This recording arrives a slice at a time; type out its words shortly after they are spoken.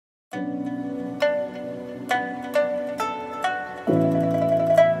My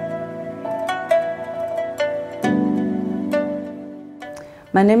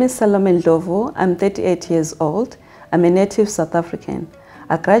name is Salome Ndlovu. I'm 38 years old. I'm a native South African.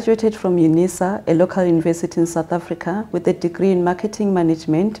 I graduated from UNISA, a local university in South Africa, with a degree in marketing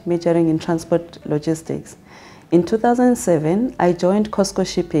management, majoring in transport logistics. In 2007, I joined COSCO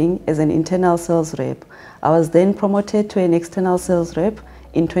Shipping as an internal sales rep. I was then promoted to an external sales rep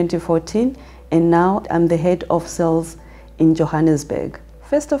in 2014, and now I'm the head of sales in Johannesburg.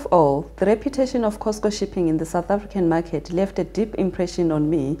 First of all, the reputation of COSCO Shipping in the South African market left a deep impression on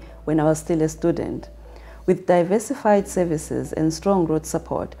me when I was still a student. With diversified services and strong route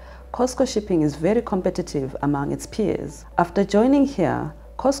support, COSCO Shipping is very competitive among its peers. After joining here,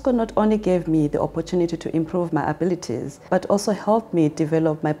 COSCO not only gave me the opportunity to improve my abilities, but also helped me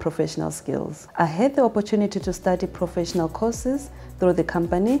develop my professional skills. I had the opportunity to study professional courses through the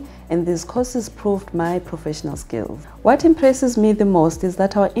company, and these courses proved my professional skills. What impresses me the most is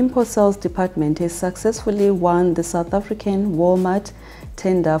that our import sales department has successfully won the South African Walmart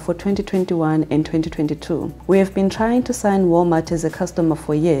tender for 2021 and 2022. We have been trying to sign Walmart as a customer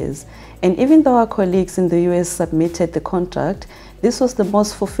for years, and even though our colleagues in the US submitted the contract, this was the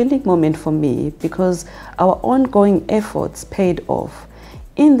most fulfilling moment for me because our ongoing efforts paid off.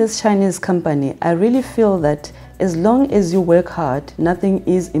 In this Chinese company, I really feel that as long as you work hard, nothing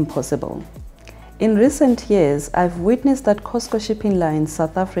is impossible. In recent years, I've witnessed that COSCO Shipping Line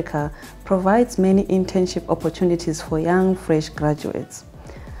South Africa provides many internship opportunities for young, fresh graduates.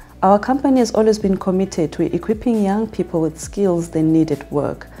 Our company has always been committed to equipping young people with skills they need at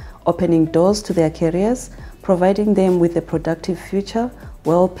work, opening doors to their careers, providing them with a productive future,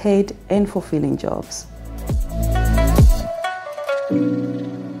 well-paid and fulfilling jobs.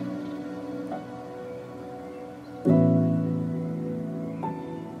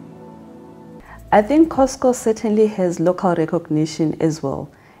 I think COSCO certainly has local recognition as well.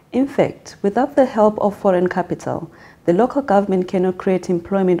 In fact, without the help of foreign capital, the local government cannot create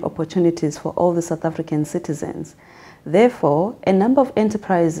employment opportunities for all the South African citizens. Therefore, a number of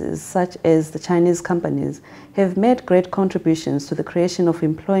enterprises, such as the Chinese companies, have made great contributions to the creation of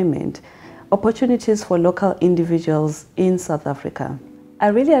employment opportunities for local individuals in South Africa. I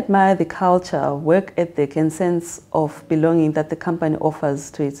really admire the culture, work ethic, and sense of belonging that the company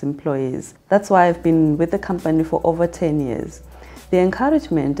offers to its employees. That's why I've been with the company for over 10 years. The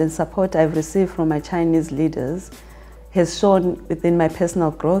encouragement and support I've received from my Chinese leaders has shown within my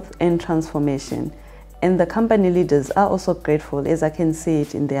personal growth and transformation. And the company leaders are also grateful, as I can see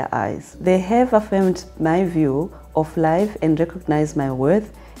it in their eyes. They have affirmed my view of life and recognized my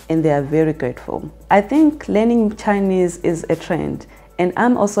worth, and they are very grateful. I think learning Chinese is a trend, and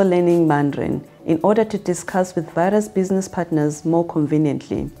I'm also learning Mandarin in order to discuss with various business partners more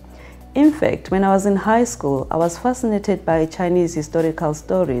conveniently. In fact, when I was in high school, I was fascinated by Chinese historical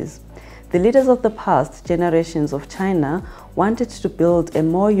stories. The leaders of the past generations of China wanted to build a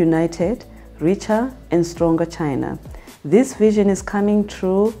more united, richer and stronger China. This vision is coming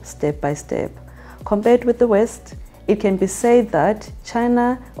true step by step. Compared with the West, it can be said that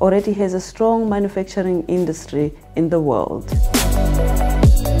China already has a strong manufacturing industry in the world.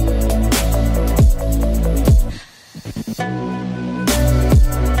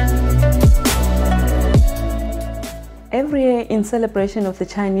 Every year in celebration of the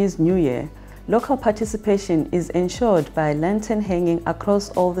Chinese New Year, local participation is ensured by lantern hanging across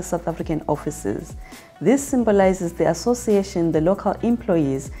all the South African offices. This symbolizes the association the local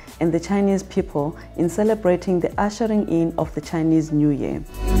employees and the Chinese people in celebrating the ushering in of the Chinese New Year.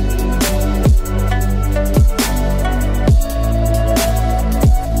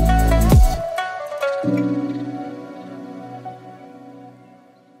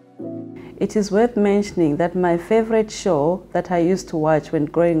 It is worth mentioning that my favorite show that I used to watch when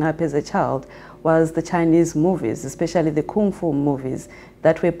growing up as a child was the Chinese movies, especially the Kung Fu movies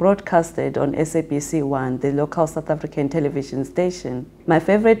that were broadcasted on SABC1, the local South African television station. My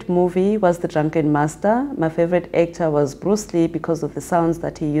favorite movie was The Drunken Master. My favorite actor was Bruce Lee because of the sounds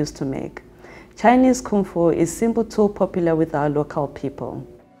that he used to make. Chinese Kung Fu is simply too popular with our local people.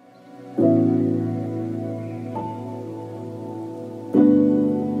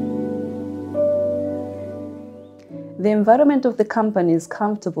 The environment of the company is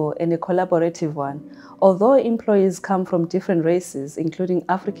comfortable and a collaborative one. Although employees come from different races, including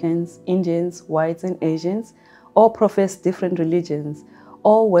Africans, Indians, whites, and Asians, all profess different religions,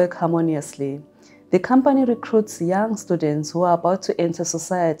 all work harmoniously. The company recruits young students who are about to enter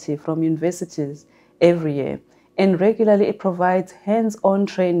society from universities every year, and regularly provides hands-on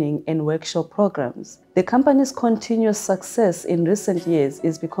training and workshop programs. The company's continuous success in recent years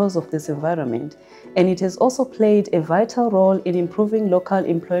is because of this environment, and it has also played a vital role in improving local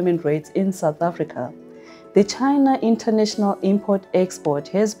employment rates in South Africa. The China International Import-Export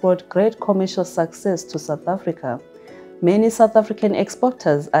has brought great commercial success to South Africa. Many South African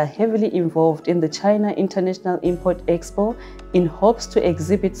exporters are heavily involved in the China International Import-Expo in hopes to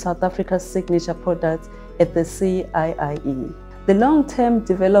exhibit South Africa's signature products at the CIIE. The long-term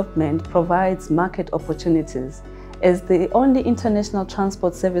development provides market opportunities. As the only international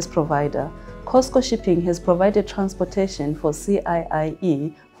transport service provider, COSCO Shipping has provided transportation for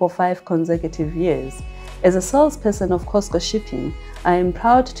CIIE for 5 consecutive years. As a salesperson of COSCO Shipping, I am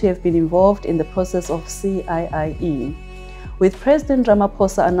proud to have been involved in the process of CIIE. With President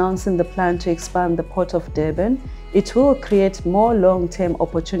Ramaphosa announcing the plan to expand the port of Durban, it will create more long-term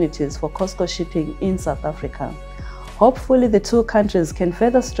opportunities for COSCO Shipping in South Africa. Hopefully, the two countries can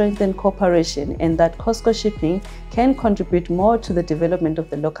further strengthen cooperation and that COSCO Shipping can contribute more to the development of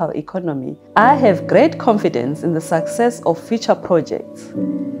the local economy. I have great confidence in the success of future projects.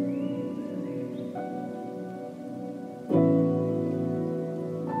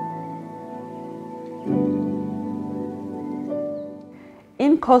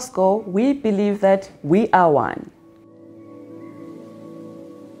 In COSCO, we believe that we are one.